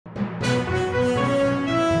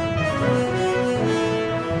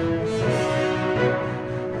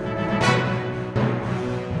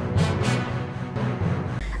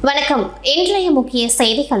வணக்கம். இன்றைய முக்கிய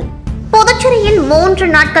செய்திகள். புதுச்சேரியில் 3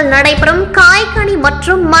 நாட்கள் நடைபெறும் காய்கனி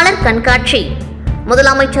மற்றும் மலர் கண்காட்சி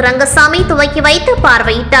முதலமைச்சர் ரங்கசாமி துவக்கி வைத்து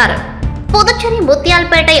பார்வையிட்டார். புதுச்சேரி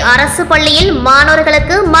முத்தியால்பேட்டை அரசு பள்ளியில்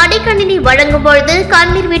மாணவர்களுக்கு மடிக்கணினி வழங்கும் பொழுது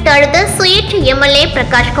கண்ணீர் விட்டு அழுத சுயேட்சை எம்எல்ஏ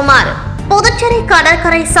பிரகாஷ்குமார். புதுச்சேரி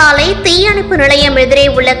கடற்கரை சாலை தீயணைப்பு நிலையம் எதிரே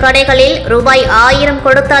உள்ள கடைகளில் ரூபாய் 1000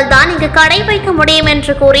 கொடுத்தால் தான் இங்கு கடை வைக்க முடியும்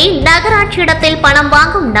என்று கூறி நகராட்சியிடத்தில் பணம்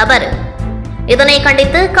வாங்கும் நபர். இதனை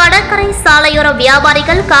கண்டித்து கடற்கரை சாலையோர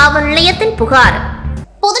வியாபாரிகள் காவல் நிலையத்தில் புகார்.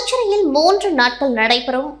 புதுச்சேரியில் 3 நாட்கள்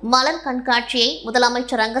நடைபெறும் மலர் கண்காட்சியை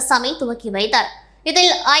முதலமைச்சர் ரங்கசாமி துவக்கி வைத்தார்.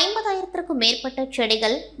 இதில் 50,000க்கும் மேற்பட்ட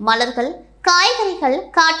செடிகள், மலர்கள், காய்கறிகள்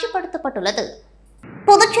காட்சிப்படுத்தப்பட்டுள்ளது.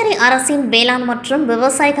 புதுச்சேரி அரசின் வேளாண் மற்றும்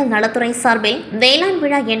விவசாயிகள் நலத்துறை சார்பில் வேளாண்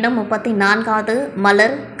விழா என்னும் 34வது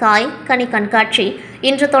மலர் காய் கனி கண்காட்சி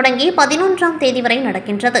இன்று தொடங்கி 11ஆம் தேதி வரை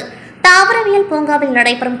நடக்கின்றது. தாவரவியல் பூங்காவில்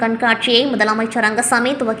நடைபெறும் கண்காட்சியை முதலமைச்சர்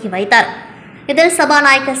ரங்கசாமி துவக்கி வைத்தார். இதில்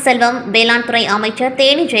சபாநாயகர் செல்வம், வேளாண் துறை அமைச்சர்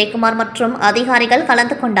தேனி ஜெயக்குமார் மற்றும் அதிகாரிகள்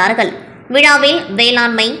கலந்து கொண்டார்கள். விழாவில்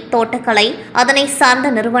வேளாண்மை, தோட்டக்கலை, அதனை சார்ந்த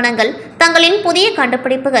நிறுவனங்கள் தங்களின் புதிய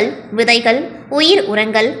கண்டுபிடிப்புகள், விதைகள், உயிர்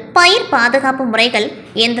உரங்கள், பயிர் பாதுகாப்பு முறைகள்,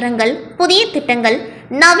 இயந்திரங்கள், புதிய திட்டங்கள்,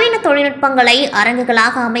 நவீன தொழில்நுட்பங்களை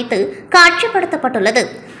அரங்குகளாக அமைத்து காட்சிப்படுத்தப்பட்டுள்ளது.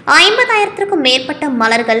 50,000க்கும் மேற்பட்ட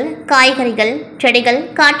மலர்கள், காய்கறிகள், செடிகள்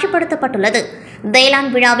காட்சிப்படுத்தப்பட்டுள்ளது. வேளாண்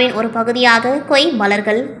விழாவின் ஒரு பகுதியாக கொய்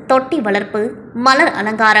மலர்கள், தொட்டி வளர்ப்பு, மலர்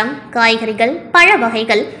அலங்காரம், காய்கறிகள், பழ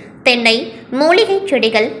வகைகள், தென்னை, மூலிகை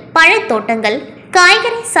செடிகள், பழத்தோட்டங்கள்,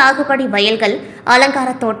 காய்கறி சாகுபடி வயல்கள், அலங்கார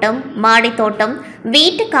தோட்டம், மாடி தோட்டம்,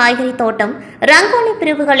 வீட்டு காய்கறி தோட்டம், ரங்கோலி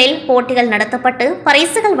பிரிவுகளில் போட்டிகள் நடத்தப்பட்டு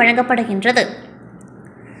பரிசுகள் வழங்கப்படுகின்றது.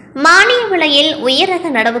 மானிய விலையில் உயர்ரக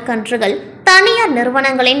நடவு கன்றுகள், தனியார்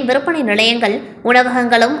நிறுவனங்களின் விற்பனை நிலையங்கள்,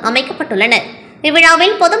 உணவகங்களும் அமைக்கப்பட்டுள்ளன.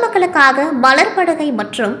 இவ்விழாவில் பொதுமக்களுக்காக மலர் படுகை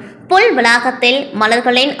மற்றும் புல் வளாகத்தில்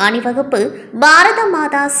மலர்களின் அணிவகுப்பு, பாரத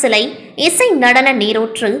மாதா சிலை, இசை நடன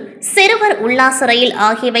நீரூற்று, சிறுவர் உல்லாச ரயில்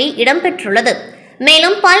ஆகியவை இடம்பெற்றுள்ளது.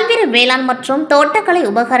 மேலும் பல்வேறு வேளாண் மற்றும் தோட்டக்கலை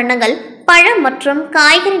உபகரணங்கள், பழம் மற்றும்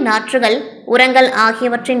காய்கறி நாற்றுகள், உரங்கள்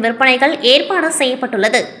ஆகியவற்றின் விற்பனைகள் ஏற்பாடு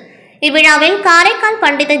செய்யப்பட்டுள்ளது. இவ்விழாவில் காரைக்கால்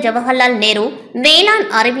பண்டித ஜவஹர்லால் நேரு வேளாண்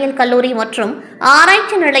அறிவியல் கல்லூரி மற்றும்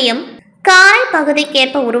ஆராய்ச்சி நிலையம் காரை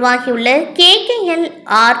பகுதிக்கேற்ப உருவாகியுள்ள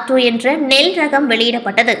KKL-R2 என்ற நெல் ரகம்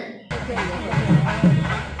வெளியிடப்பட்டது.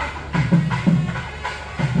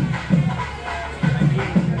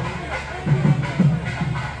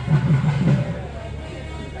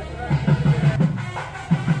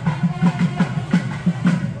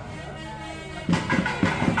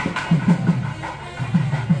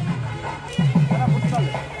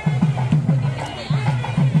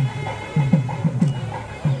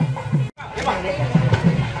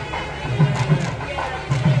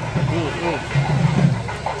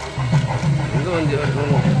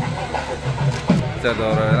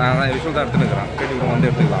 நான் விஷுவல் தான் எடுத்துனுக்கிறேன். கேட்டு வந்து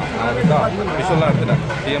எடுத்துக்கலாம். நான் விஷுவல் தான் எடுத்துட்டேன்.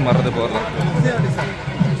 டிஎம் வர்றது போகிறேன்.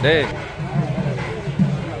 டேய்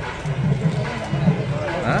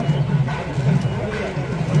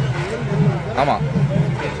ஆமாம்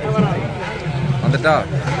வந்துட்டா.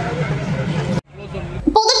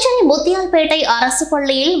 புதுச்சேரி முத்தியால்பேட்டை அரசு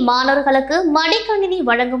பள்ளியில் மாணவர்களுக்கு மடிக்கணினி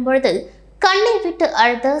வழங்கும் பொழுது கண்ணீர் விட்டு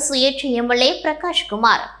அழுத சுயேட்சை எம்எல்ஏ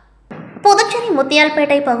பிரகாஷ்குமார். புதுச்சேரி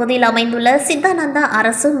முத்தியால்பேட்டை பகுதியில் அமைந்துள்ள சித்தானந்தா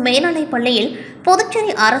அரசு மேல்நிலைப் பள்ளியில்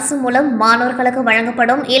புதுச்சேரி அரசு மூலம் மாணவர்களுக்கு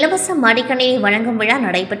வழங்கப்படும் இலவச மடிக்கணினி வழங்கும் விழா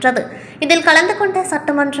நடைபெற்றது. இதில் கலந்து கொண்ட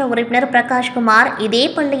சட்டமன்ற உறுப்பினர் பிரகாஷ்குமார், இதே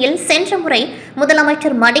பள்ளியில் சென்ற முறை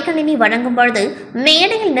முதலமைச்சர் மடிக்கணினி வழங்கும் பொழுது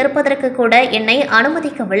மேடையில் நிற்பதற்கு கூட என்னை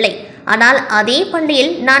அனுமதிக்கவில்லை. ஆனால் அதே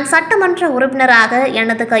பள்ளியில் நான் சட்டமன்ற உறுப்பினராக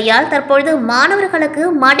எனது கையால் தற்பொழுது மாணவர்களுக்கு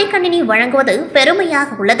மடிக்கணினி வழங்குவது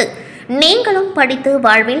பெருமையாக உள்ளது. நீங்களும் படித்து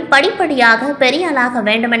வாழ்வில் படிப்படியாக பெரிய ஆளாக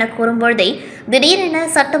வேண்டும் என கூறும்பொழுதே திடீரென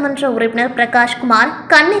சட்டமன்ற உறுப்பினர் பிரகாஷ்குமார்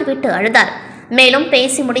கண்ணீர் விட்டு அழுதார். மேலும்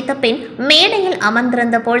பேசி முடித்த பின் மேடையில்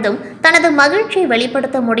அமர்ந்திருந்த பொழுதும் தனது மகிழ்ச்சியை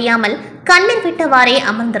வெளிப்படுத்த முடியாமல் கண்ணீர் விட்டவாறே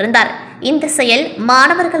அமர்ந்திருந்தார். இந்த செயல்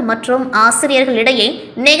மாணவர்கள் மற்றும் ஆசிரியர்களிடையே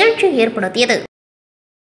நெகிழ்ச்சியை ஏற்படுத்தியது.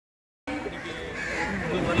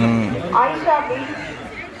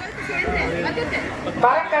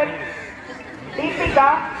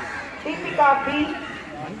 दीपिका बी,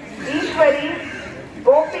 ईश्वरी,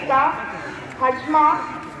 गोपिका, हजमा,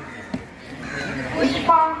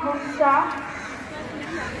 पुष्पा हुंसा,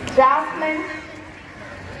 जैस्मिन,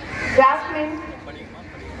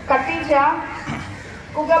 कटीजा,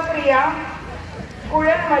 कुगप्रिया,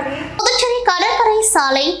 कुळमदी. புதுச்சேரி கடற்கரை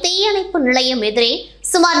சாலை தீயணைப்பு நிலையம் எதிரே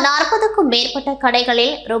சுமார் 40க்கும் மேற்பட்ட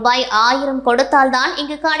கடைகளில் ரூபாய் 1000 கொடுத்தால்தான்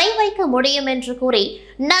இங்கு கடை வைக்க முடியும் என்று கூறி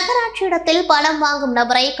நகராட்சியிடத்தில் பணம் வாங்கும்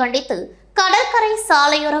நபரை கண்டித்து கடற்கரை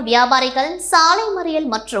சாலையோர வியாபாரிகள் சாலை மறியல்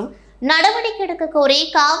மற்றும் நடவடிக்கை எடுக்க கோரி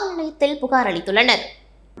காவல் நிலையத்தில் புகார் அளித்துள்ளனர்.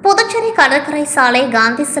 புதுச்சேரி கடற்கரை சாலை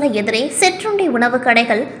காந்தி சிலை எதிரே சிற்றுண்டி உணவு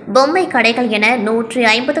கடைகள், பொம்மை கடைகள் என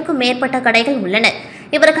 150க்கும் மேற்பட்ட கடைகள் உள்ளன.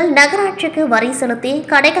 இவர்கள் நகராட்சிக்கு வரி செலுத்தி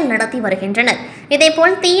கடைகள் நடத்தி வருகின்றனர்.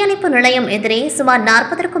 இதேபோல் தீயணைப்பு நிலையம் எதிரே சுமார்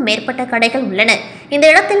 40க்கும் மேற்பட்ட கடைகள் உள்ளன. இந்த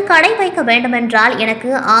இடத்தில் கடை வைக்க வேண்டுமென்றால் எனக்கு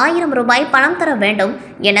 1000 ரூபாய் பணம் தர வேண்டும்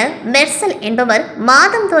என மெர்சல் என்பவர்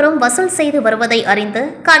மாதந்தோறும் வசூல் செய்து வருவதை அறிந்து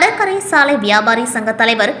கடற்கரை சாலை வியாபாரி சங்க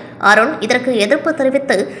தலைவர் அருண் இதற்கு எதிர்ப்பு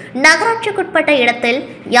தெரிவித்து நகராட்சிக்குட்பட்ட இடத்தில்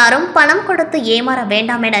யாரும் பணம் கொடுத்து ஏமாற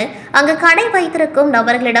வேண்டாம் என அங்கு கடை வைத்திருக்கும்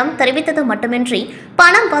நபர்களிடம் தெரிவித்தது மட்டுமின்றி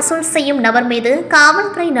பணம் வசூல் செய்யும் நபர் மீது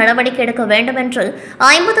காவல்துறை நடவடிக்கை எடுக்க வேண்டும் என்று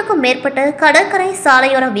 50க்கும் மேற்பட்ட கடற்கரை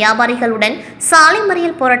சாலையோர வியாபாரிகளுடன் சாலை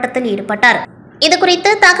மறியல் போராட்டத்தில் ஈடுபட்டார்.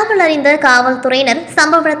 இதுகுறித்து தகவல் அறிந்த காவல்துறையினர்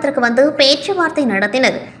சம்பவ இடத்திற்கு வந்து பேச்சுவார்த்தை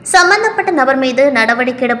நடத்தினர். சம்பந்தப்பட்ட நபர் மீது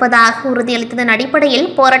நடவடிக்கை எடுப்பதாக உறுதியளித்ததன்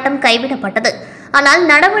அடிப்படையில் போராட்டம் கைவிடப்பட்டது. ஆனால்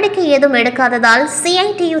நடவடிக்கை ஏதும் எடுக்காததால்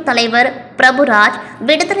CITU தலைவர் பிரபுராஜ்,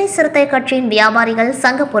 விடுதலை சிறுத்தை கட்சியின் வியாபாரிகள்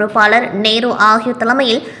சங்க பொறுப்பாளர் நேரு ஆகியோர்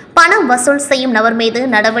தலைமையில் பணம் வசூல் செய்யும் நபர் மீது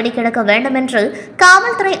நடவடிக்கை எடுக்க வேண்டும் என்று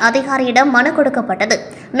காவல்துறை அதிகாரியிடம் மனு கொடுக்கப்பட்டது.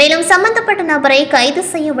 மேலும் சம்பந்தப்பட்ட நபரை கைது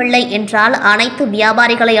செய்யவில்லை என்றால் அனைத்து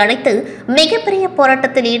வியாபாரிகளை அழைத்து மிகப்பெரிய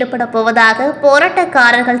போராட்டத்தில் ஈடுபட போவதாக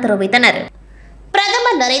போராட்டக்காரர்கள் தெரிவித்தனர்.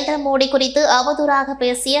 பிரதமர் நரேந்திர மோடி குறித்து அவதூறாக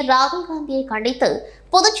பேசிய ராகுல் காந்தியை கண்டித்து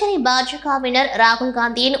புதுச்சேரி பாஜகவினர் ராகுல்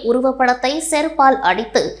காந்தியின் உருவப்படத்தை செருப்பால்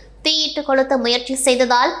அடித்து தீயிட்டு கொளுத்த முயற்சி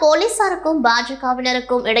செய்ததால் போலீசாருக்கும்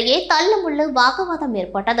பாஜகவினருக்கும் இடையே தள்ளுமுள்ளு வாக்குவாதம்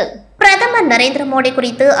ஏற்பட்டது. பிரதமர் நரேந்திர மோடி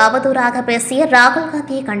குறித்து அவதூறாக பேசிய ராகுல்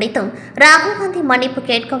காந்தியை கண்டித்தும் ராகுல் காந்தி மன்னிப்பு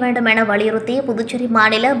கேட்க வேண்டும் என வலியுறுத்தி புதுச்சேரி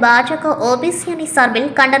மாநில பாஜக OBC அணி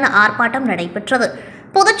சார்பில் கண்டன ஆர்ப்பாட்டம் நடைபெற்றது.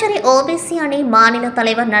 புதுச்சேரி OBC அணி மாநில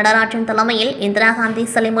தலைவர் நடராஜன் தலைமையில் இந்திரா காந்தி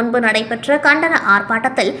சிலை முன்பு நடைபெற்ற கண்டன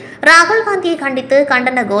ஆர்ப்பாட்டத்தில் ராகுல் காந்தியை கண்டித்து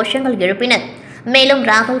கண்டன கோஷங்கள் எழுப்பினர். மேலும்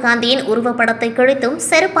ராகுல் காந்தியின் உருவப்படத்தை கிழித்தும்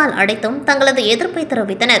செருப்பால் அடித்தும் தங்களது எதிர்ப்பை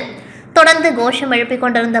தெரிவித்தனர். தொடர்ந்து கோஷம் எழுப்பிக்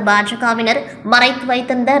கொண்டிருந்த பாஜகவினர் மறைத்து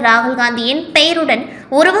வைத்திருந்த ராகுல் காந்தியின் பெயருடன்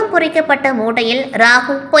உருவம் பொறிக்கப்பட்ட மூட்டையில்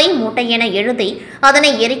ராகுல் பொய் மூட்டை என எழுதி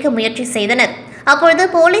அதனை எரிக்க முயற்சி செய்தனர். அப்பொழுது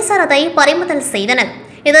போலீசார் அதை பறிமுதல் செய்தனர்.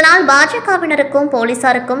 இதனால் பாஜகவினருக்கும்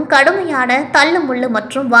போலீசாருக்கும் கடுமையான தள்ளுமுள்ளு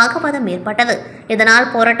மற்றும் வாக்குவாதம் ஏற்பட்டது. இதனால்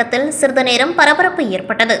போராட்டத்தில் சிறிது நேரம் பரபரப்பு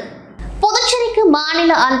ஏற்பட்டது. புதுச்சேரிக்கு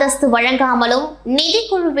மாநில அந்தஸ்து வழங்காமலும்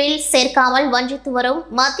நிதிக்குழுவில் சேர்க்காமல் வஞ்சித்து வரும்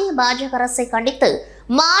மத்திய பாஜக அரசை கண்டித்து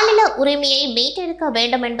மாநில உரிமையை மீட்டெடுக்க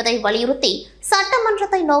வேண்டும் என்பதை வலியுறுத்தி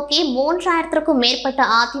சட்டமன்றத்தை நோக்கி 3000க்கும் மேற்பட்ட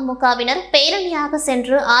அதிமுகவினர் பேரணியாக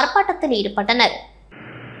சென்று ஆர்ப்பாட்டத்தில் ஈடுபட்டனர்.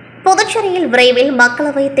 புதுச்சேரியில் விரைவில்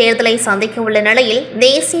மக்களவை தேர்தலை சந்திக்க உள்ள நிலையில்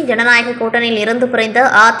தேசிய ஜனநாயக கூட்டணியில் இருந்து பிரிந்த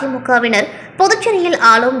அதிமுகவினர் புதுச்சேரியில்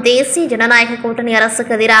ஆளும் தேசிய ஜனநாயக கூட்டணி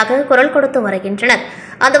அரசுக்கு எதிராக குரல் கொடுத்து வருகின்றனர்.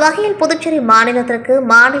 அந்த வகையில் புதுச்சேரி மாநிலத்திற்கு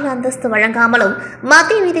மாநில அந்தஸ்து வழங்காமலும்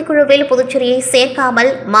மத்திய நிதிக்குழுவில் புதுச்சேரியை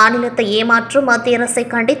சேர்க்காமல் மாநிலத்தை ஏமாற்றும் மத்திய அரசை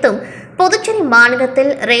கண்டித்தும் புதுச்சேரி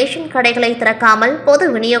மாநிலத்தில் ரேஷன் கடைகளை திறக்காமல் பொது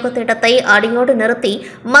விநியோக திட்டத்தை அடியோடு நிறுத்தி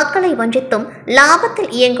மக்களை வஞ்சித்தும்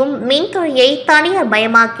லாபத்தில் இயங்கும் மின்துறையை தனியார்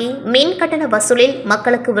மயமாக்கி மின் கட்டண வசூலில்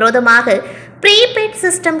மக்களுக்கு விரோதமாக ப்ரீபெய்ட்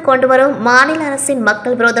சிஸ்டம் கொண்டுவரும் மாநில அரசின்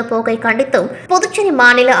மக்கள் விரோத போக்கை கண்டித்தும் புதுச்சேரி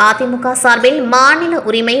மாநில அதிமுக சார்பில் மாநில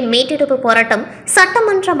உரிமை மீட்டெடுப்பு போராட்டம்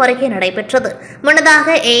சட்டமன்றம் அருகே நடைபெற்றது.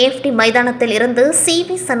 முன்னதாக AFT மைதானத்தில் இருந்து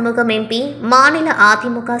CV சண்முகம் MP, மாநில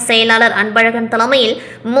அதிமுக செயலாளர் அன்பழகன் தலைமையில்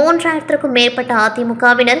 3000க்கும் மேற்பட்ட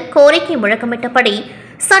அதிமுகவினர் கோரிக்கை முழக்கமிட்டபடி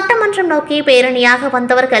சட்டமன்றம் நோக்கி பேரணியாக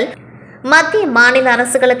வந்தவர்கள் மத்திய மாநில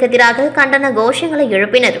அரசுகளுக்கு எதிராக கண்டன கோஷங்களை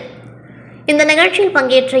எழுப்பினர். இந்த நிகழ்ச்சியில்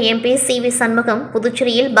பங்கேற்ற MP CV சண்முகம்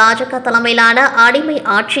புதுச்சேரியில் பாஜக தலைமையிலான அடிமை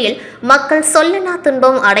ஆட்சியில் மக்கள் சொல்லனா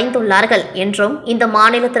துன்பம் அடைந்துள்ளார்கள் என்றும் இந்த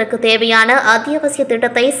மாநிலத்திற்கு தேவையான அத்தியாவசிய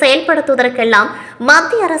திட்டத்தை செயல்படுத்துவதற்கெல்லாம்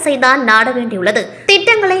மத்திய அரசை தான் நாட வேண்டியுள்ளது.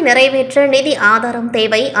 திட்டங்களை நிறைவேற்ற நிதி ஆதாரம்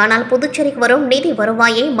தேவை. ஆனால் புதுச்சேரிக்கு வரும் நிதி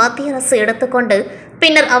வருவாயை மத்திய அரசு எடுத்துக்கொண்டு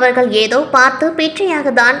பின்னர் அவர்கள் ஏதோ பார்த்து பிச்சையாக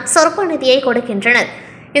தான் சொற்ப நிதியை கொடுக்கின்றனர்.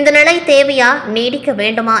 இந்த நிலை தேவையா, நீடிக்க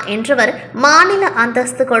வேண்டுமா என்றவர் மாநில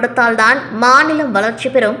அந்தஸ்து கொடுத்தால்தான் மாநிலம் வளர்ச்சி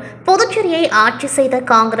பெறும். புதுச்சேரியை ஆட்சி செய்த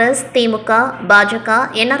காங்கிரஸ், திமுக, பாஜக,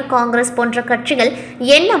 NR காங்கிரஸ் போன்ற கட்சிகள்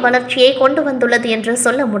என்ன வளர்ச்சியை கொண்டு வந்துள்ளது என்று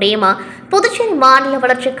சொல்ல முடியுமா? புதுச்சேரி மாநில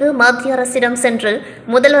வளர்ச்சிக்கு மத்திய அரசிடம் சென்று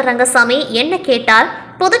முதல்வர் ரங்கசாமி என்ன கேட்டார்?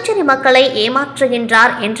 புதுச்சேரி மக்களை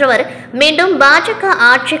ஏமாற்றுகின்றார் என்றவர் மீண்டும் பாஜக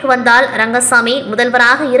ஆட்சிக்கு வந்தால் ரங்கசாமி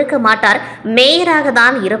முதல்வராக இருக்க மாட்டார், மேயராக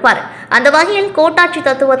தான் இருப்பார். அந்த வகையில் கூட்டாட்சி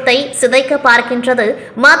தத்துவத்தை சிதைக்க பார்க்கின்றது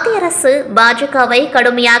மத்திய அரசு. பாஜகவை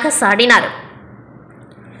கடுமையாக சாடினார்.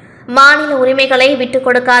 மாநில உரிமைகளை விட்டுக்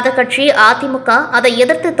கொடுக்காத கட்சி அதிமுக, அதை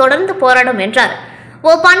எதிர்த்து தொடர்ந்து போராடும் என்றார்.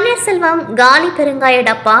 ஓ பன்னீர்செல்வம் காலி பெருங்காய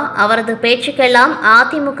டப்பா, அவரது பேச்சுக்கெல்லாம்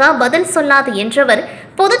அதிமுக பதில் சொல்லாது என்றவர்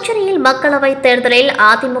புதுச்சேரியில் மக்களவைத் தேர்தலில்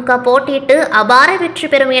அதிமுக போட்டியிட்டு அபார வெற்றி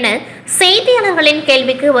பெறும் என செய்தியாளர்களின்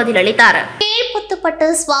கேள்விக்கு பதிலளித்தார். கீழ்புத்துப்பட்டு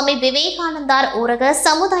சுவாமி விவேகானந்தார் ஊரக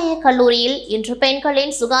சமுதாய கல்லூரியில் இன்று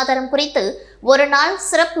பெண்களின் சுகாதாரம் குறித்து ஒரு நாள்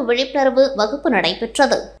சிறப்பு விழிப்புணர்வு வகுப்பு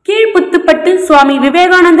நடைபெற்றது. கீழ்புத்துப்பட்டு சுவாமி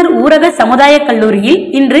விவேகானந்தர் ஊரக சமுதாய கல்லூரியில்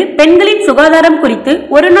இன்று பெண்களின் சுகாதாரம் குறித்து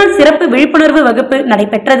ஒரு நாள் சிறப்பு விழிப்புணர்வு வகுப்பு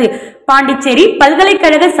நடைபெற்றது. பாண்டிச்சேரி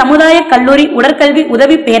பல்கலைக்கழக சமுதாய கல்லூரி உடற்கல்வி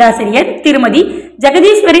உதவி பேராசிரியர் திருமதி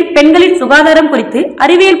ஜெகதீஸ்வரி பெண்களின் சுகாதாரம் குறித்து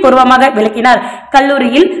அறிவியல் பூர்வமாக விளக்கினார்.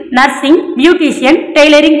 கல்லூரியில் நர்சிங், பியூட்டிஷியன்,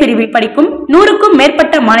 டெய்லரிங் பிரிவில் படிக்கும் 100க்கும்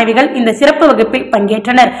மேற்பட்ட மாணவிகள் இந்த சிறப்பு வகுப்பில்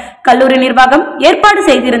பங்கேற்றனர். கல்லூரி நிர்வாகம் ஏற்பாடு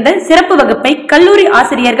செய்திருந்த சிறப்பு வகுப்பை கல்லூரி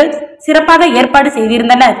ஆசிரியர்கள் சிறப்பாக ஏற்பாடு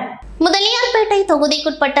செய்திருந்தனர். முதலியார்பேட்டை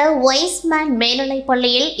தொகுதிக்குட்பட்ட வைஸ்மேன் மேல்நிலைப்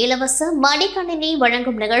பள்ளியில் இலவச மடிக்கணினி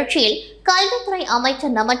வழங்கும் நிகழ்ச்சியில் கல்வித்துறை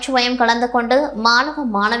அமைச்சர் நமச்சிவாயம் கலந்து கொண்டு மாணவ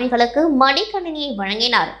மாணவிகளுக்கு மடிக்கணினியை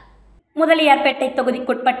வழங்கினார். முதலியார்பேட்டை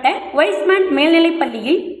தொகுதிக்குட்பட்ட வைஸ்மேன் மேல்நிலைப்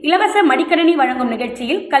பள்ளியில் இலவச மடிக்கணினி வழங்கும்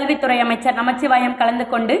நிகழ்ச்சியில் கல்வித்துறை அமைச்சர் நமச்சிவாயம் கலந்து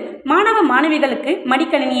கொண்டு மாணவ மாணவிகளுக்கு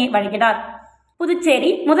மடிக்கணினியை வழங்கினார். புதுச்சேரி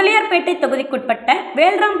முதலியார்பேட்டை தொகுதிக்குட்பட்ட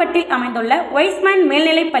வேல்ராம்பட்டில் அமைந்துள்ள வைஸ்மேன்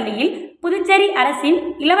மேல்நிலைப் பள்ளியில் புதுச்சேரி அரசின்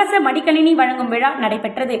இலவச மடிக்கணினி வழங்கும் விழா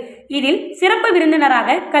நடைபெற்றது. இதில் சிறப்பு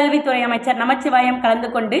விருந்தினராக கல்வித்துறை அமைச்சர் நமச்சிவாயம் கலந்து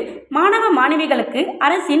கொண்டு மாணவ மாணவிகளுக்கு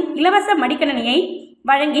அரசின் இலவச மடிக்கணினியை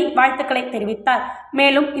வழங்கி வாழ்த்துக்களை தெரிவித்தார்.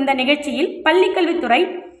 மேலும் இந்த நிகழ்ச்சியில் பள்ளிக்கல்வித்துறை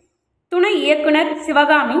துணை இயக்குனர்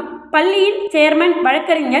சிவகாமி, பள்ளியின் சேர்மன்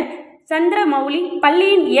வழக்கறிஞர் சந்திரமௌலி,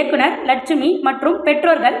 பள்ளியின் இயக்குனர் லட்சுமி மற்றும்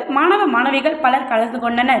பெற்றோர்கள், மாணவ மாணவிகள் பலர் கலந்து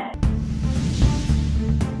கொண்டனர்.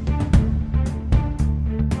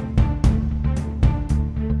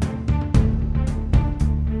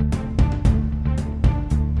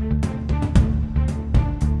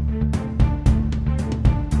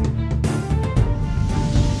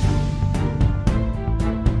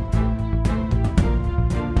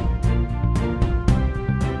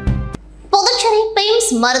 புதுச்சேரி பிம்ஸ்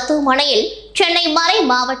மருத்துவமனையில் சென்னை மறை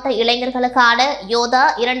மாவட்ட இளைஞர்களுக்கான யோதா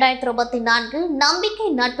 2024 நம்பிக்கை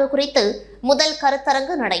நட்பு குறித்து முதல்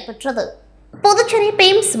கருத்தரங்கு நடைபெற்றது. புதுச்சேரி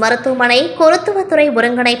பிம்ஸ் மருத்துவமனை குருத்துவத்துறை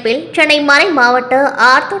ஒருங்கிணைப்பில் சென்னை மறை மாவட்ட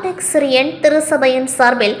ஆர்த்தோடாக்ஸ் சிரியன் திருச்சபையின்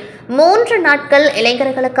சார்பில் 3 நாட்கள்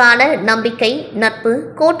இளைஞர்களுக்கான நம்பிக்கை, நட்பு,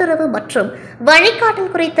 கூட்டுறவு மற்றும்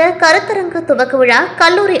வழிகாட்டல் குறித்த கருத்தரங்கு துவக்க விழா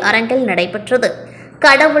கல்லூரி அரங்கில் நடைபெற்றது.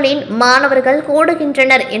 கடவுளின் மாணவர்கள்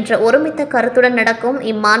கூடுகின்றனர் என்ற ஒருமித்த கருத்துடன் நடக்கும்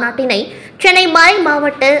இம்மாநாட்டினை சென்னை மறை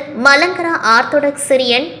மாவட்ட மலங்கரா ஆர்த்தோடாக்ஸ்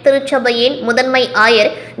சிரியன் திருச்சபையின் முதன்மை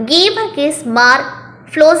ஆயர் கீவர்கீஸ் மார்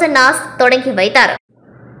புளோசனாஸ் தொடங்கி வைத்தார்.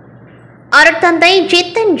 அருட்தந்தை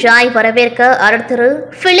ஜித்தன் ஜாய் வரவேற்க அருட்திரு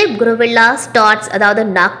பிலிப் குருவில்லா ஸ்டாட்ஸ் அதாவது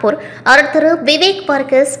நாக்பூர், அருட்திரு விவேக்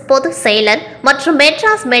பர்கஸ் பொதுச் செயலர் மற்றும்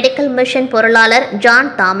மெட்ராஸ் மெடிக்கல் மிஷன் பொருளாளர்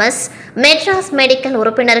ஜான் தாமஸ், மெட்ராஸ் மெடிக்கல்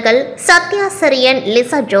உறுப்பினர்கள் சத்யா சிரியன்,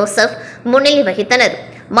 லிசா ஜோசப் முன்னிலை வகித்தனர்.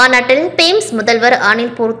 மாநாட்டில் பிம்ஸ் முதல்வர்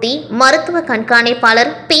அனில் பூர்த்தி, மருத்துவ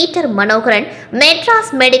கண்காணிப்பாளர் Peter Manoharan,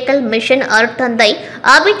 Madras medical mission அருட்தந்தை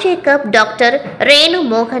அபிஜேகப், டாக்டர் ரேணு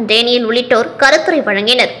மோகன் டேனியல் உள்ளிட்டோர் கருத்துரை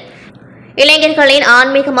வழங்கினர். இளைஞர்களின்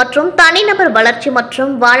ஆன்மீக மற்றும் தனிநபர் வளர்ச்சி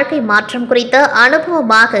மற்றும் வாழ்க்கை மாற்றம் குறித்த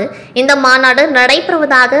அனுபவமாக இந்த மாநாடு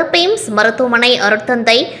நடைபெறுவதாக பிம்ஸ் மருத்துவமனை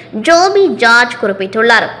அருட்தந்தை ஜோபி ஜார்ஜ்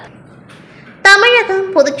குறிப்பிட்டுள்ளார். தமிழகம்,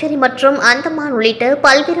 புதுச்சேரி மற்றும் அந்தமான் உள்ளிட்ட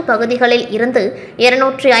பல்வேறு பகுதிகளில் இருந்து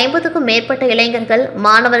 250க்கும் மேற்பட்ட இளைஞர்கள்,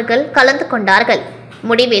 மாணவர்கள் கலந்து கொண்டார்கள்.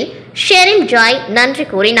 முடிவில் ஷெரில் ஜாய் நன்றி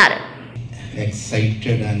கூறினார்.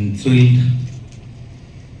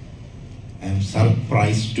 I am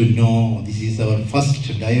surprised to know this is our first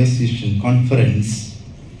diocesan conference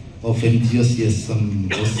of enthusiasm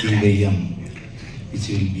OCVM, which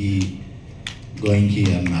will be going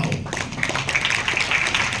here now.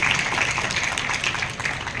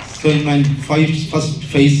 So in my first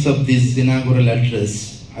phase of this inaugural address,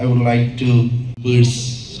 I would like to words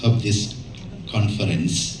of this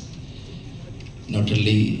conference, not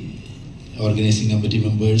only organizing committee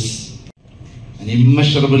members, an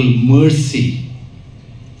immeasurable mercy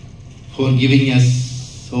for giving us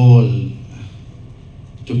all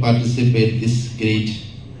to participate this great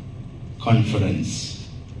conference.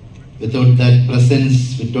 Without that presence,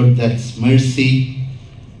 without that mercy,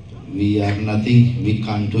 we are nothing, we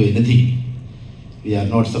can't do anything. We are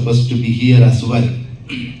not supposed to be here as well.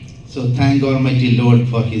 So thank Almighty Lord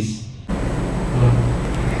for His.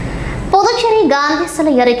 Puducherry Gandhi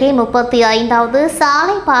சிலை அருகே 35வது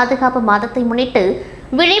சாலை பாதுகாப்பு மாதத்தை முன்னிட்டு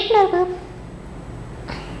விழிப்புணர்வு.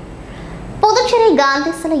 புதுச்சேரி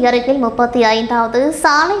காந்தி சிலை அருகில் 35வது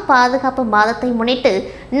சாலை பாதுகாப்பு மாதத்தை முன்னிட்டு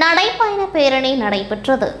நடைபயண பேரணி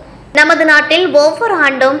நடைபெற்றது. நமது நாட்டில் ஒவ்வொரு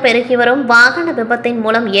ஆண்டும் பெருகி வரும் வாகன விபத்தின்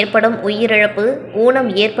மூலம் ஏற்படும் உயிரிழப்பு, ஊனம்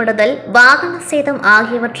ஏற்படுதல், வாகன சேதம்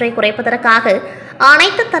ஆகியவற்றை குறைப்பதற்காக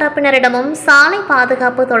அனைத்து தரப்பினரிடமும் சாலை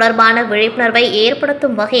பாதுகாப்பு தொடர்பான விழிப்புணர்வை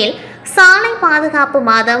ஏற்படுத்தும் வகையில் சாலை பாதுகாப்பு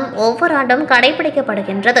மாதம் ஒவ்வொரு ஆண்டும்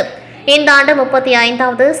கடைபிடிக்கப்படுகின்றது. இந்த ஆண்டு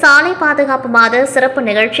 35வது சாலை பாதுகாப்பு மாத சிறப்பு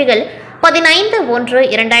நிகழ்ச்சிகள்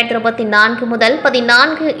 15/1/2024 முதல்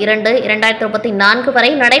 14/2/2024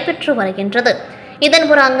 வரை நடைபெற்று வருகின்றது. இதன்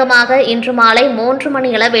ஒரு அங்கமாக இன்று மாலை 3 மணி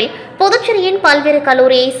அளவில் புதுச்சேரியின் பல்வேறு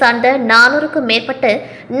கல்லூரியை சார்ந்த 400க்கும் மேற்பட்ட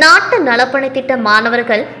நாட்டு நலப்பணி திட்ட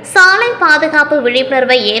மாணவர்கள் சாலை பாதுகாப்பு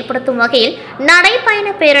விழிப்புணர்வை ஏற்படுத்தும் வகையில் நடைபயண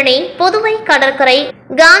பேரணி புதுவை கடற்கரை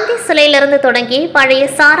காந்தி சிலையிலிருந்து தொடங்கி பழைய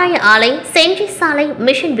சாராய ஆலை, செஞ்சி சாலை,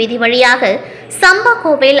 மிஷன் வீதி வழியாக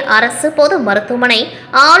சம்பா-கோவில் அரசு பொது மருத்துவமனை,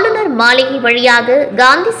 ஆளுநர் மாளிகை வழியாக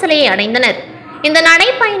காந்தி சிலையை அடைந்தனர். இந்த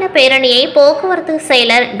நடைபயண பேரணியை போக்குவரத்து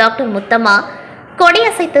செயலர் டாக்டர் முத்தம்மா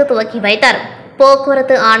கொடியசைத்து துவக்கி வைத்தார்.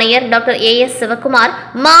 போக்குவரத்து ஆணையர் டாக்டர் AS சிவகுமார்,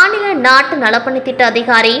 மாநில நாட்டு நலப்பணி திட்ட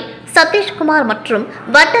அதிகாரி சதீஷ்குமார் மற்றும்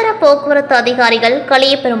வட்டார போக்குவரத்து அதிகாரிகள்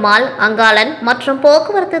கலியபெருமாள், அங்காளன் மற்றும்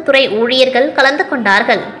போக்குவரத்து துறை ஊழியர்கள் கலந்து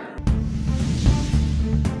கொண்டார்கள்.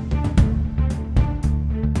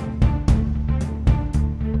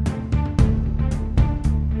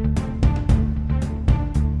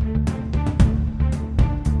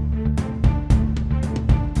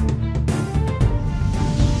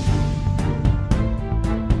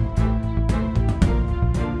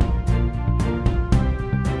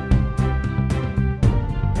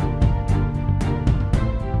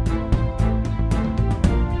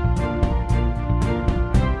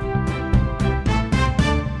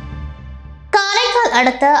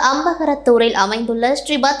 அடுத்த அம்பகரத்தூரில் அமைந்துள்ள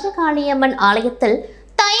ஸ்ரீ பத்ரகாளியம்மன் ஆலயத்தில்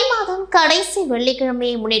தை மாதம் கடைசி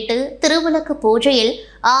வெள்ளிக்கிழமையை முன்னிட்டு திருவிளக்கு பூஜையில்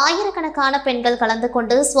ஆயிரக்கணக்கான பெண்கள் கலந்து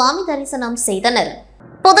கொண்டு சுவாமி தரிசனம் செய்தனர்.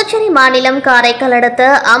 புதுச்சேரி மாநிலம் காரைக்கால் அடுத்த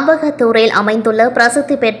அம்பகத்தூரில் அமைந்துள்ள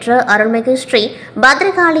பிரசித்தி பெற்ற அருள்மிகு ஸ்ரீ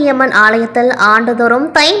பத்ரகாளியம்மன் ஆலயத்தில் ஆண்டுதோறும்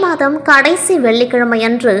தை மாதம் கடைசி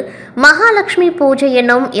வெள்ளிக்கிழமையன்று மகாலட்சுமி பூஜை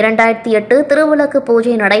என்னும் 2008 திருவிளக்கு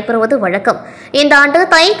பூஜை நடைபெறுவது வழக்கம். இந்த ஆண்டு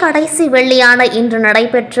தை கடைசி வெள்ளியான இன்று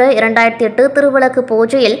நடைபெற்ற 2008 திருவிளக்கு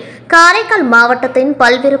பூஜையில் காரைக்கால் மாவட்டத்தின்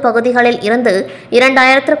பல்வேறு பகுதிகளில் இருந்து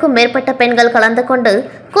 2000க்கும் மேற்பட்ட பெண்கள் கலந்து கொண்டு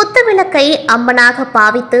குத்துவிளக்கை அம்மனாக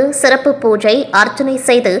பாவித்து சிறப்பு பூஜை அர்ச்சனை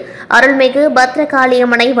செய்து அருள்மிகு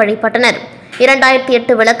பத்ரகாளியம்மனை வழிபட்டனர்.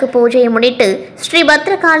 2008 விளக்கு பூஜையை முன்னிட்டு ஸ்ரீ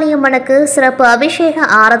பத்ரகாளியம்மனுக்கு சிறப்பு அபிஷேக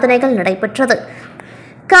ஆராதனைகள் நடைபெற்றது.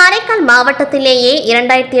 காரைக்கால் மாவட்டத்திலேயே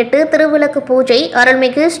 2008 திருவிளக்கு பூஜை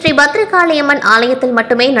அருள்மிகு ஸ்ரீ பத்ரகாளியம்மன் ஆலயத்தில்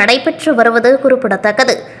மட்டுமே நடைபெற்று வருவது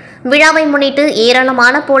குறிப்பிடத்தக்கது. விழாவை முன்னிட்டு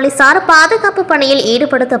ஏராளமான போலீசார் பாதுகாப்பு பணியில்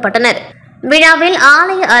ஈடுபடுத்தப்பட்டனர். விழாவில்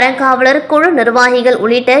ஆலய அறங்காவலர் குழு நிர்வாகிகள்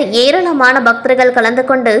உள்ளிட்ட ஏராளமான பக்தர்கள் கலந்து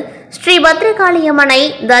கொண்டு ஸ்ரீ பத்ரகாளியம்மனை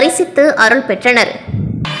தரிசித்து அருள் பெற்றனர்.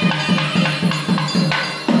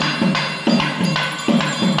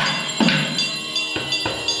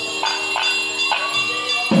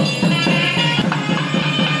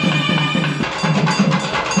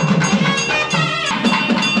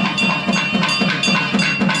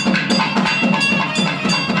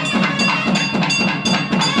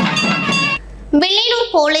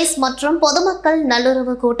 வில்லியனூர் போலீஸ் மற்றும் பொதுமக்கள்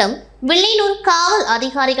நல்லுறவு கூட்டம் வில்லியனூர் காவல்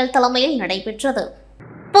அதிகாரிகள் தலைமையில் நடைபெற்றது.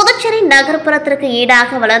 புதுச்சேரி நகர்ப்புறத்திற்கு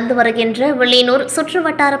ஈடாக வளர்ந்து வருகின்ற வில்லியனூர்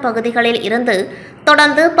சுற்றுவட்டார பகுதிகளில் இருந்து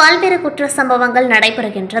தொடர்ந்து பல்வேறு குற்ற சம்பவங்கள்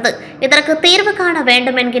நடைபெறுகின்றது. இதற்கு தீர்வு காண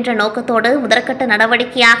வேண்டும் என்கின்ற நோக்கத்தோடு முதற்கட்ட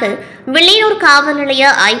நடவடிக்கையாக வில்லியனூர் காவல் நிலைய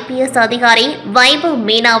IPS அதிகாரி வைபவ்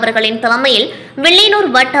மீனா அவர்களின் தலைமையில் வில்லியனூர்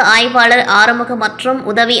வட்ட ஆய்வாளர் ஆறுமுகம் மற்றும்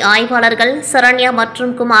உதவி ஆய்வாளர்கள் சரண்யா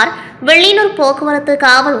மற்றும் குமார், வில்லியனூர் போக்குவரத்து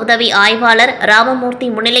காவல் உதவி ஆய்வாளர் ராமமூர்த்தி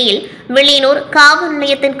முன்னிலையில் வில்லியனூர் காவல்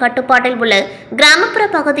நிலையத்தின் கட்டுப்பாட்டில் உள்ள கிராமப்புற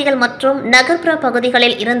பகுதிகள் மற்றும் நகர்ப்புற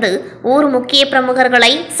பகுதிகளில் இருந்து ஊர் முக்கிய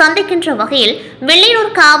பிரமுகர்களை சந்திக்கின்ற வகையில்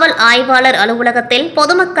வில்லியனூர் காவல் ஆய்வாளர் அலுவலகத்தில்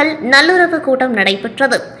பொதுமக்கள் நல்லுறவு கூட்டம்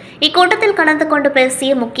நடைபெற்றது. இக்கூட்டத்தில் கலந்து கொண்டு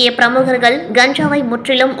பேசிய முக்கிய பிரமுகர்கள் கஞ்சாவை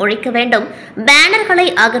முற்றிலும் ஒழிக்க வேண்டும், பேனர்களை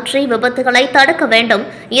அகற்றி விபத்துகளை தடுக்க வேண்டும்,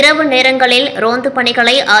 இரவு நேரங்களில் ரோந்து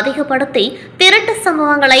பணிகளை அதிகப்படுத்தி திருட்டு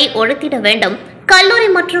சம்பவங்களை ஒழித்திட வேண்டும், கல்லூரி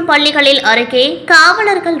மற்றும் பள்ளிகளில் அருகே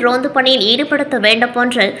காவலர்கள் ரோந்து பணியில் ஈடுபடுத்த வேண்டும்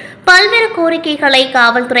போன்ற பல்வேறு கோரிக்கைகளை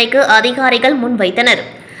காவல்துறைக்கு அதிகாரிகள் முன்வைத்தனர்.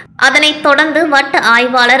 அதனைத் தொடர்ந்து வட்ட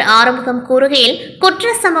ஆய்வாளர் ஆறுமுகம் கூறுகையில்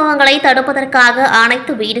குற்ற சம்பவங்களை தடுப்பதற்காக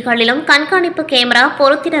அனைத்து வீடுகளிலும் கண்காணிப்பு கேமரா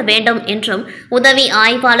பொருத்திட வேண்டும் என்றும், உதவி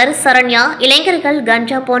ஆய்வாளர் சரண்யா இளைஞர்கள்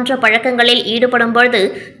கஞ்சா போன்ற பழக்கங்களில் ஈடுபடும் பொழுது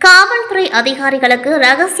காவல்துறை அதிகாரிகளுக்கு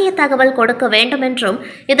ரகசிய தகவல் கொடுக்க வேண்டும் என்றும்,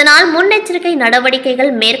 இதனால் முன்னெச்சரிக்கை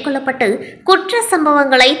நடவடிக்கைகள் மேற்கொள்ளப்பட்டு குற்ற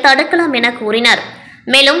சம்பவங்களை தடுக்கலாம் என கூறினார்.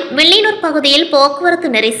 மேலும் வில்லியனூர் பகுதியில் போக்குவரத்து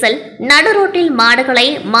நெரிசல், நடு ரோட்டில் மாடுகளை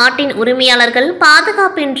மாட்டின் உரிமையாளர்கள்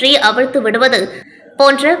பாதுகாப்பின்றி அவிழ்த்து விடுவது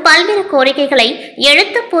போன்ற பல்வேறு கோரிக்கைகளை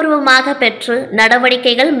எழுத்துப்பூர்வமாக பெற்று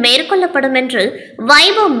நடவடிக்கைகள் மேற்கொள்ளப்படும் என்று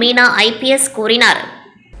வைபவ் மீனா IPS கூறினார்.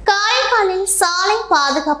 காரைக்காலில் சாலை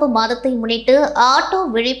பாதுகாப்பு மாதத்தை முன்னிட்டு ஆட்டோ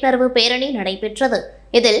விழிப்புணர்வு பேரணி நடைபெற்றது.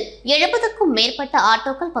 இதில் 70க்கும் மேற்பட்ட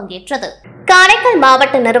ஆட்டோக்கள் பங்கேற்றது. காரைக்கால்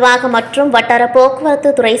மாவட்ட நிர்வாகம் மற்றும் வட்டார போக்குவரத்து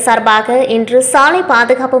துறை சார்பாக இன்று சாலை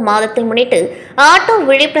பாதுகாப்பு மாதத்தை முன்னிட்டு ஆட்டோ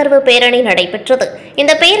விழிப்புணர்வு பேரணி நடைபெற்றது.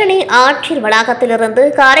 இந்த பேரணி ஆட்சியர் வளாகத்திலிருந்து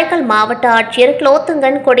காரைக்கால் மாவட்ட ஆட்சியர்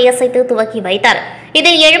குலோத்துங்கன் கொடியசைத்து துவக்கி வைத்தார்.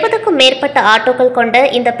 இதில் 70க்கும் மேற்பட்ட ஆட்டோக்கள் கொண்ட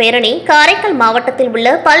இந்த பேரணி காரைக்கால் மாவட்டத்தில்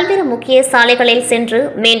உள்ள பல்வேறு முக்கிய சாலைகளில் சென்று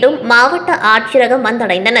மீண்டும் மாவட்ட ஆட்சியரகம்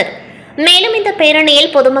வந்தடைந்தனர். மேலும் இந்த பேரணியில்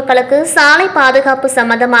பொதுமக்களுக்கு சாலை பாதுகாப்பு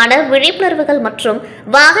சம்பந்தமான விழிப்புணர்வுகள் மற்றும்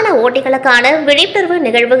வாகன ஓட்டிகளுக்கான விழிப்புணர்வு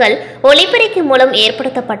நிகழ்வுகள் ஒலிபெருக்கி மூலம்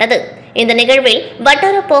ஏற்படுத்தப்பட்டது. இந்த நிகழ்வில்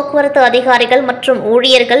வட்டார போக்குவரத்து அதிகாரிகள் மற்றும்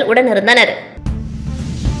ஊழியர்கள் உடனிருந்தனர்.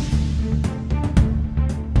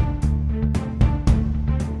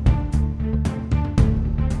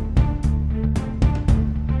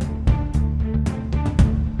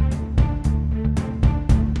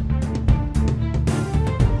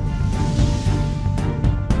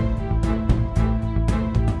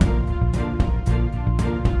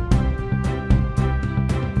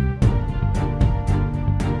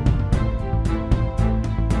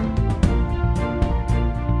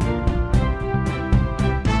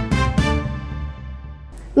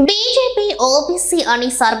 பிஜேபி OBC அணி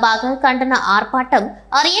சார்பாக கண்டன ஆர்ப்பாட்டம்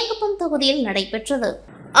அரியங்குப்பம் தொகுதியில் நடைபெற்றது.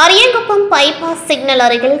 அரியங்குப்பம் பைபாஸ் சிக்னல்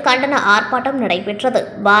அருகில் கண்டன ஆர்ப்பாட்டம் நடைபெற்றது.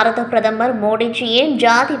 பாரத பிரதமர் மோடிஜியின்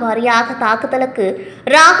ஜாதி வாரியாக தாக்குதலுக்கு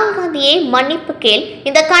ராகுல் காந்தியை மன்னிப்பு கேள்.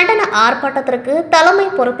 இந்த கண்டன ஆர்ப்பாட்டத்திற்கு தலைமை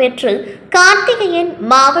பொறுப்பேற்று கார்த்திகேயன்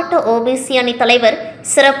மாவட்ட OBC அணி தலைவர்,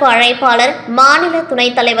 சிறப்பு அழைப்பாளர், மாநில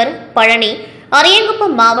துணைத் தலைவர் பழனி,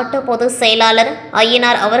 அரியங்குப்பம் மாவட்ட பொதுச் செயலாளர்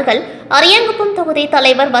ஐயனார் அவர்கள், அரியங்குப்பம் தொகுதி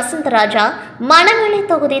தலைவர் வசந்தராஜா, மணவெளி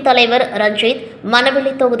தொகுதி தலைவர் ரஞ்சித்,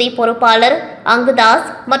 மணவெளி தொகுதி பொறுப்பாளர் அங்குதாஸ்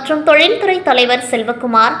மற்றும் தொழில்துறை தலைவர்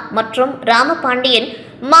செல்வகுமார் மற்றும் ராமபாண்டியன்,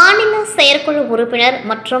 மாநில செயற்குழு உறுப்பினர்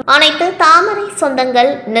மற்றும் அனைத்து தாமரை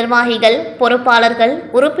சொந்தங்கள், நிர்வாகிகள், பொறுப்பாளர்கள்,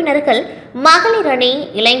 உறுப்பினர்கள், மகளிர் அணி,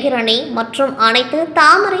 இளைஞர் அணி மற்றும் அனைத்து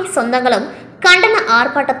தாமரை சொந்தங்களும் கண்டன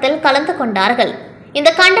ஆர்ப்பாட்டத்தில் கலந்து கொண்டார்கள். இந்த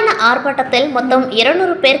கண்டன ஆர்ப்பாட்டத்தில் மொத்தம்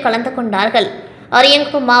 200 பேர் கலந்து கொண்டார்கள்.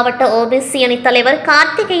 அரியங்குப்பம் மாவட்ட OBC அணி தலைவர்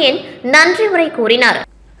கார்த்திகேயன் நன்றி உரை கூறினார்.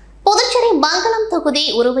 புதுச்சேரி மங்கலம் தொகுதி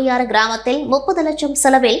உருவையாறு கிராமத்தில் 30 லட்சம்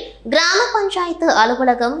செலவில் கிராம பஞ்சாயத்து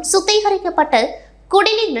அலுவலகம், சுத்திகரிக்கப்பட்ட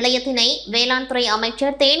குடிநீர் நிலையத்தினை வேளாண் துறை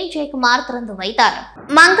அமைச்சர் தேனி ஜெயக்குமார் திறந்து வைத்தார்.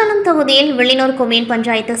 மங்கலம் தொகுதியில் வில்லியனூர் கொம்யூன்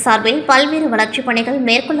பஞ்சாயத்து சார்பில் பல்வேறு வளர்ச்சிப் பணிகள்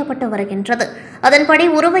மேற்கொள்ளப்பட்டு வருகின்றது. அதன்படி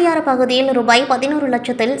உருவையாறு பகுதியில் ரூபாய் 11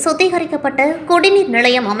 லட்சத்தில் சுத்திகரிக்கப்பட்ட குடிநீர்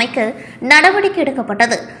நிலையம் அமைக்க நடவடிக்கை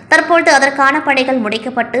எடுக்கப்பட்டது. தற்போது அதற்கான பணிகள்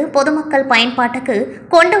முடிக்கப்பட்டு பொதுமக்கள் பயன்பாட்டுக்கு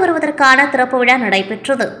கொண்டு வருவதற்கான திறப்பு விழா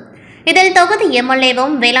நடைபெற்றது. இதில் தொகுதி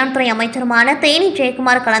MLAவும் வேளாண் துறை அமைச்சருமான தேனி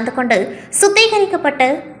ஜெயக்குமார் கலந்து கொண்டு சுத்திகரிக்கப்பட்ட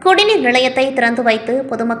குடிநீர் நிலையத்தை திறந்து வைத்து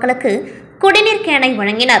பொதுமக்களுக்கு குடிநீர் கேனை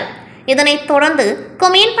வழங்கினார். இதனைத் தொடர்ந்து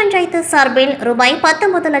கொம்யூன் பஞ்சாயத்து சார்பில் ரூபாய்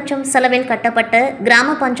 19 லட்சம் செலவில் கட்டப்பட்ட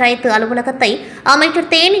கிராம பஞ்சாயத்து அலுவலகத்தை அமைச்சர்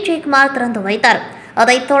தேனி ஜெயக்குமார் திறந்து வைத்தார்.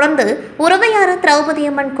 அதைத் தொடர்ந்து உருவையாறு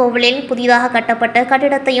திரௌபதியம்மன் கோவிலில் புதிதாக கட்டப்பட்ட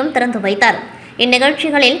கட்டிடத்தையும் திறந்து வைத்தார்.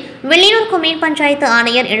 இந்நிகழ்ச்சிகளில் வில்லியனூர் கொம்யூன் பஞ்சாயத்து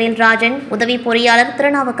ஆணையர் எழில்ராஜன், உதவி பொறியாளர்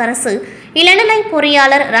திருநாவுக்கரசு, இளநிலை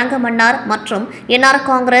பொறியாளர் ரங்கமன்னார் மற்றும் NR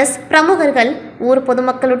காங்கிரஸ் பிரமுகர்கள், ஊர்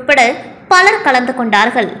பொதுமக்கள் உட்பட பலர் கலந்து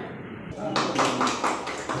கொண்டார்கள்.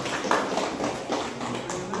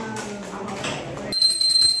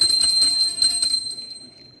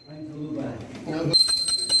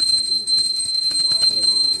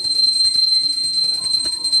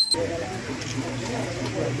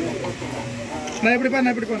 நான் எப்படி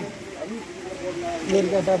பண்ண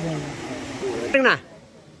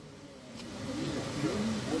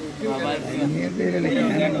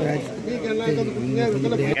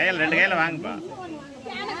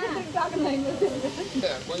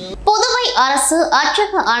புதுவை அரசு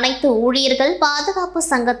அச்சக அனைத்து ஊழியர்கள் பாதுகாப்பு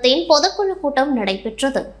சங்கத்தின் பொதுக்குழு கூட்டம்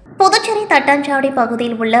நடைபெற்றது. புதுச்சேரி தட்டாஞ்சாவடி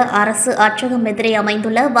பகுதியில் உள்ள அரசு அச்சகம் எதிரே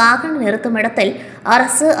அமைந்துள்ள வாகன நிறுத்துமிடத்தில்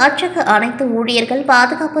அரசு அச்சக அனைத்து ஊழியர்கள்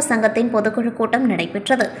பாதுகாப்பு சங்கத்தின் பொதுக்குழு கூட்டம்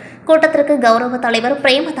நடைபெற்றது. கூட்டத்திற்கு கௌரவ தலைவர்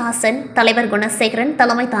பிரேமதாசன், தலைவர் குணசேகரன்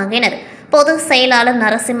தலைமை தாங்கினர். பொதுச் செயலாளர்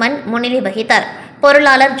நரசிம்மன் முன்னிலை வகித்தார்.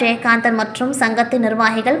 பொருளாளர் ஜெயகாந்தன் மற்றும் சங்கத்தின்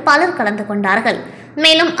நிர்வாகிகள் பலர் கலந்து கொண்டார்கள்.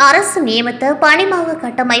 மேலும் அரசு நியமித்த பணிமாவு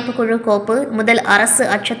கட்டமைப்பு குழு கோப்பு முதல் அரசு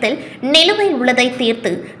அச்சத்தில் நிலுவையில் உள்ளதை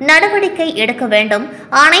தீர்த்து நடவடிக்கை எடுக்க வேண்டும்.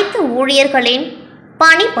 அனைத்து ஊழியர்களின்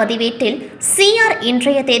பணி பதிவேட்டில் CR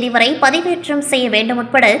இன்றைய தேதி வரை பதிவேற்றம் செய்ய வேண்டும்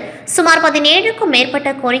உட்பட சுமார் 17க்கும் மேற்பட்ட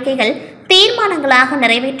கோரிக்கைகள் தீர்மானங்களாக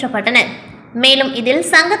நிறைவேற்றப்பட்டன. மேலும் இதில்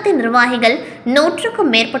சங்கத்தின் நிர்வாகிகள் 100க்கும்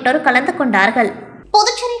மேற்பட்டோர் கலந்து கொண்டார்கள்.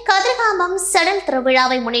 புதுச்சேரி கதிர்காமம் செடல்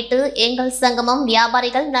திருவிழாவை முன்னிட்டு எங்கள் சங்கமம்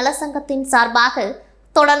வியாபாரிகள் நல சங்கத்தின் சார்பாக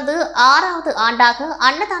தொடர்ந்து 6வது ஆண்டாக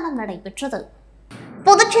அன்னதானம் நடைபெற்றது.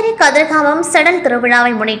 புதுச்சேரி கதிர்காமம் செடல்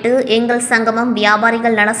திருவிழாவை முன்னிட்டு எங்கள் சங்கமம்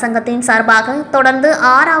வியாபாரிகள் நல சங்கத்தின் சார்பாக தொடர்ந்து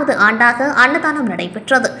 6வது ஆண்டாக அன்னதானம்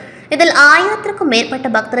நடைபெற்றது. இதில் 1000க்கும் மேற்பட்ட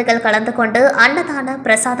பக்தர்கள் கலந்து கொண்டு அன்னதான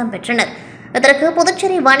பிரசாதம் பெற்றனர். இதற்கு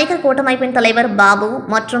புதுச்சேரி வணிகர் கூட்டமைப்பின் தலைவர் பாபு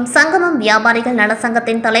மற்றும் சங்கமம் வியாபாரிகள் நல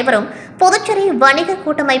சங்கத்தின் தலைவரும் புதுச்சேரி வணிகர்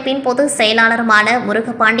கூட்டமைப்பின் பொதுச் செயலாளருமான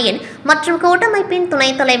முருகபாண்டியன் மற்றும் கூட்டமைப்பின்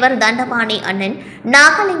துணைத் தலைவர் தண்டபாணி அண்ணன்,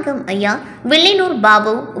 நாகலிங்கம் ஐயா, வில்லியனூர்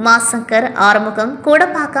பாபு, உமாசங்கர், ஆறுமுகம்,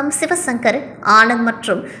 கூடப்பாக்கம் சிவசங்கர், ஆனந்த்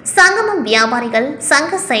மற்றும் சங்கமம் வியாபாரிகள்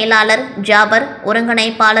சங்க செயலாளர் ஜாபர்,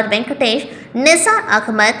 ஒருங்கிணைப்பாளர் வெங்கடேஷ், நிசார்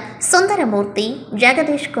அகமது, சுந்தரமூர்த்தி,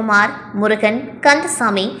 ஜெகதீஷ்குமார், முருகன்,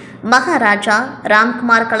 கந்தசாமி, மகாராஜா,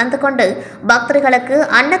 ராம்குமார் கலந்து கொண்டு பக்தர்களுக்கு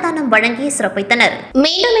அன்னதானம் வழங்கி சிறப்பித்தனர்.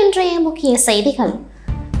 மீண்டும் இன்றைய முக்கிய செய்திகள்.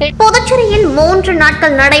 புதுச்சேரியில் 3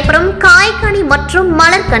 நாட்கள் நடைபெறும் காய்கனி மற்றும்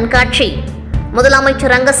மலர் கண்காட்சி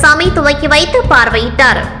முதலமைச்சர் ரங்கசாமி துவக்கி வைத்து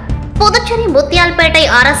பார்வையிட்டார். புதுச்சேரி முத்தியால்பேட்டை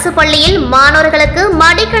அரசு பள்ளியில் மாணவர்களுக்கு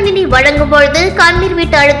மடிக்கணினி வழங்கும் பொழுது கண்ணீர்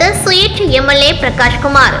விட்டு அழுத சுயேட்சை MLA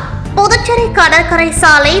பிரகாஷ்குமார். புதுச்சேரி கடற்கரை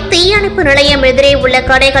சாலை தீயணைப்பு நிலையம் எதிரே உள்ள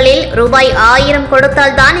கடைகளில் ரூபாய் 1000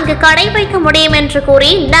 கொடுத்தால் தான் இங்கு கடை வைக்க முடியும் என்று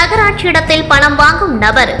கூறி நகராட்சியிடத்தில் பணம் வாங்கும்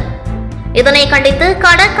நபர். இதனை கண்டித்து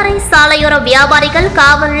கடற்கரை சாலையோர வியாபாரிகள்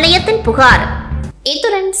காவல் நிலையத்தில் புகார்.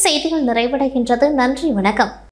 இத்துடன் செய்திகள் நிறைவடைகின்றது. நன்றி, வணக்கம்.